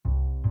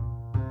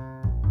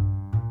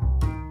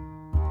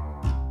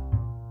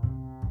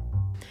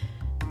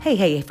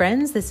Hey,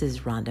 friends, this is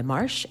Rhonda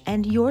Marsh,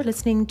 and you're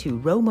listening to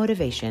Row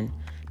Motivation,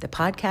 the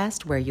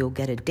podcast where you'll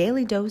get a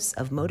daily dose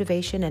of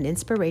motivation and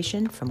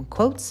inspiration from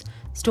quotes,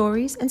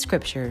 stories, and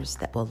scriptures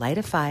that will light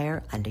a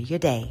fire under your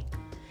day.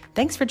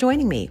 Thanks for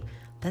joining me.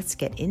 Let's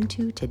get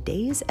into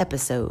today's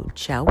episode,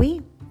 shall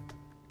we?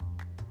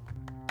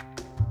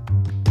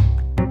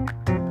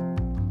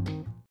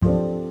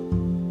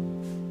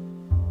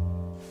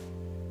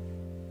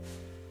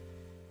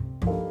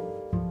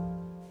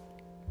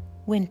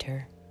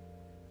 Winter.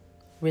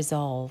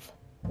 Resolve.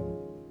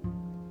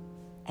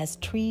 As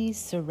trees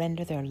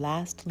surrender their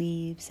last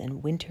leaves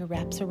and winter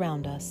wraps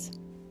around us,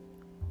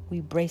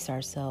 we brace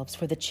ourselves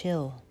for the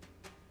chill,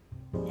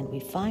 and we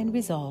find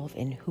resolve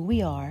in who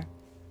we are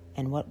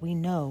and what we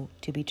know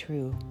to be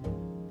true.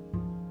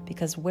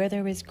 Because where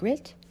there is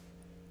grit,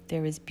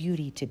 there is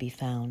beauty to be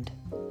found.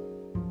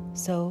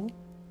 So,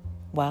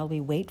 while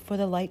we wait for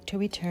the light to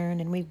return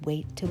and we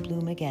wait to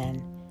bloom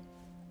again,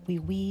 we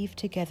weave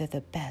together the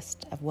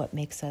best of what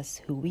makes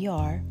us who we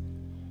are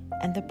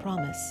and the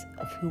promise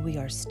of who we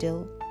are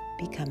still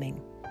becoming.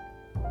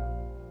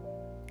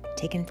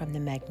 Taken from the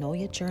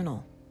Magnolia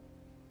Journal,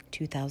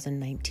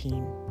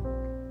 2019.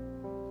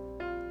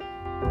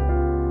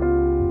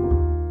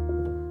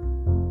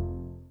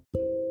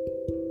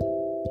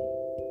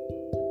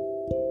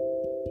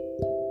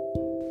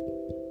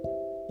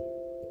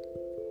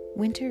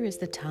 Winter is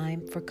the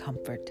time for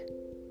comfort,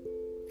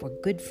 for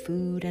good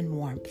food and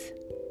warmth,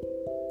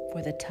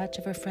 for the touch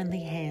of a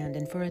friendly hand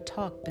and for a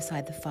talk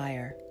beside the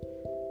fire.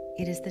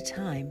 It is the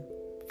time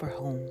for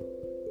home.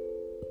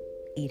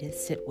 Edith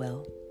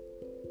Sitwell.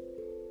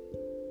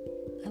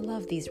 I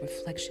love these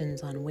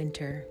reflections on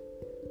winter.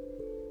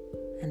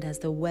 And as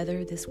the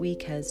weather this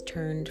week has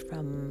turned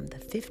from the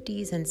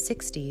 50s and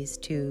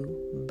 60s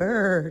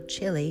to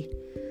chilly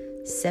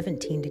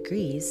 17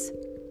 degrees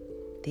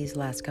these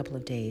last couple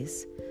of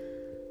days,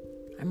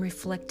 I'm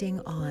reflecting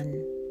on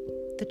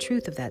the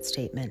truth of that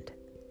statement,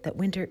 that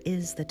winter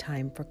is the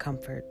time for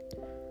comfort,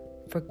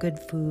 for good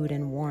food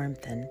and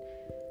warmth, and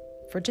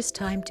for just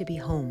time to be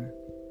home.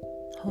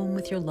 Home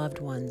with your loved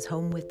ones,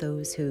 home with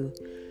those who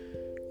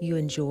you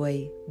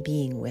enjoy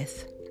being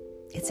with.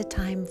 It's a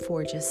time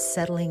for just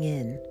settling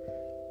in,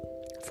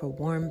 for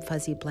warm,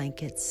 fuzzy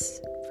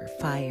blankets, for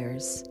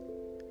fires,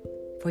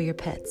 for your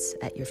pets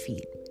at your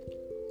feet.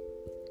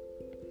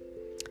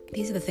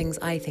 These are the things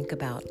I think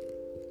about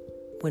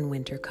when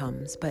winter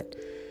comes, but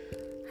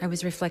I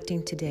was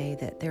reflecting today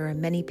that there are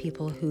many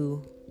people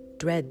who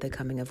dread the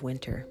coming of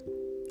winter.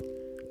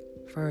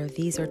 For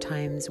these are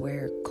times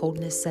where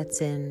coldness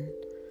sets in,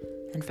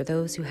 and for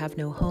those who have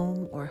no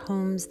home or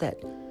homes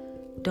that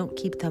don't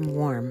keep them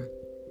warm,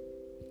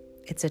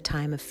 it's a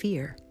time of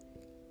fear.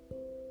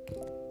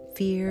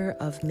 Fear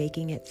of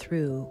making it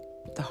through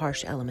the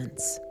harsh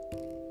elements.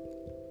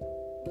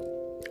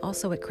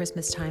 Also at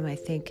Christmas time, I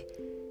think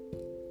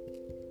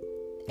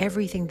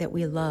everything that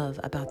we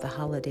love about the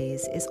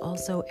holidays is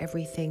also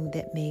everything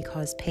that may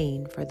cause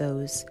pain for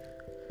those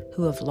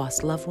who have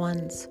lost loved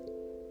ones,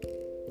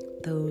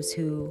 those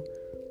who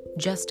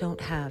just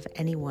don't have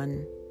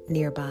anyone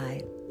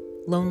nearby.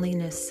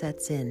 Loneliness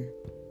sets in,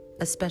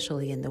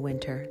 especially in the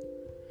winter,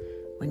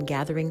 when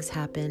gatherings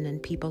happen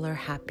and people are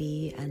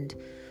happy and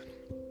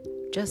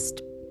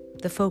just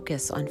the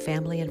focus on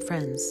family and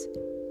friends.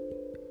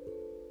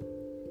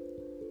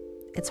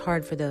 It's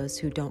hard for those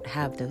who don't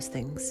have those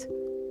things.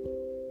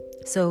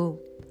 So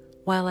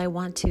while I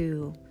want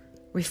to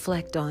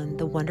reflect on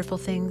the wonderful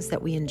things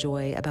that we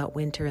enjoy about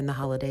winter and the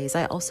holidays,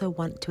 I also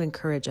want to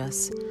encourage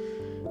us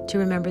to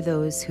remember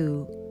those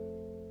who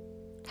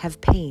have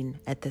pain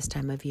at this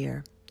time of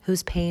year,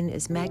 whose pain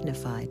is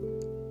magnified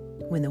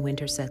when the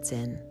winter sets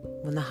in,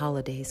 when the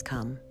holidays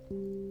come,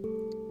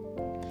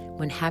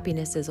 when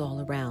happiness is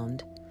all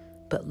around,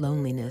 but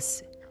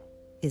loneliness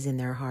is in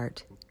their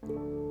heart.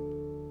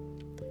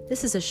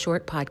 This is a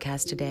short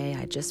podcast today.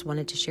 I just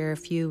wanted to share a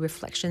few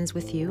reflections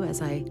with you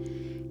as I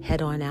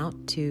head on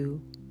out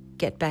to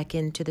get back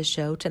into the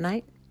show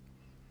tonight.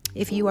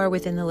 If you are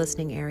within the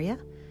listening area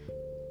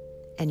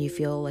and you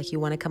feel like you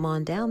want to come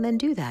on down, then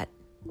do that.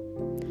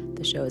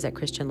 The show is at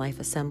Christian Life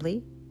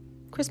Assembly,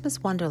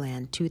 Christmas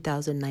Wonderland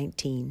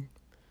 2019.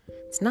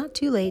 It's not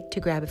too late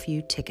to grab a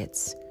few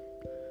tickets.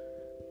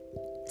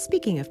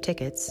 Speaking of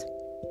tickets,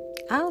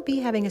 I'll be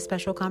having a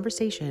special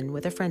conversation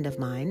with a friend of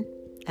mine,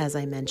 as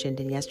I mentioned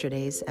in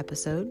yesterday's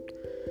episode,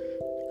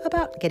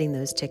 about getting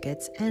those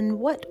tickets and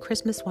what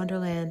Christmas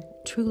Wonderland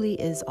truly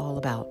is all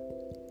about.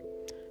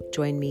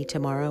 Join me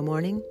tomorrow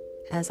morning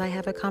as I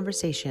have a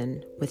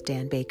conversation with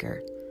Dan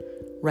Baker,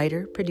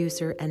 writer,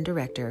 producer, and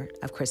director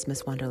of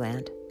Christmas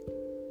Wonderland.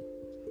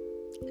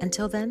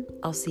 Until then,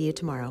 I'll see you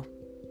tomorrow.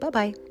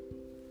 Bye-bye.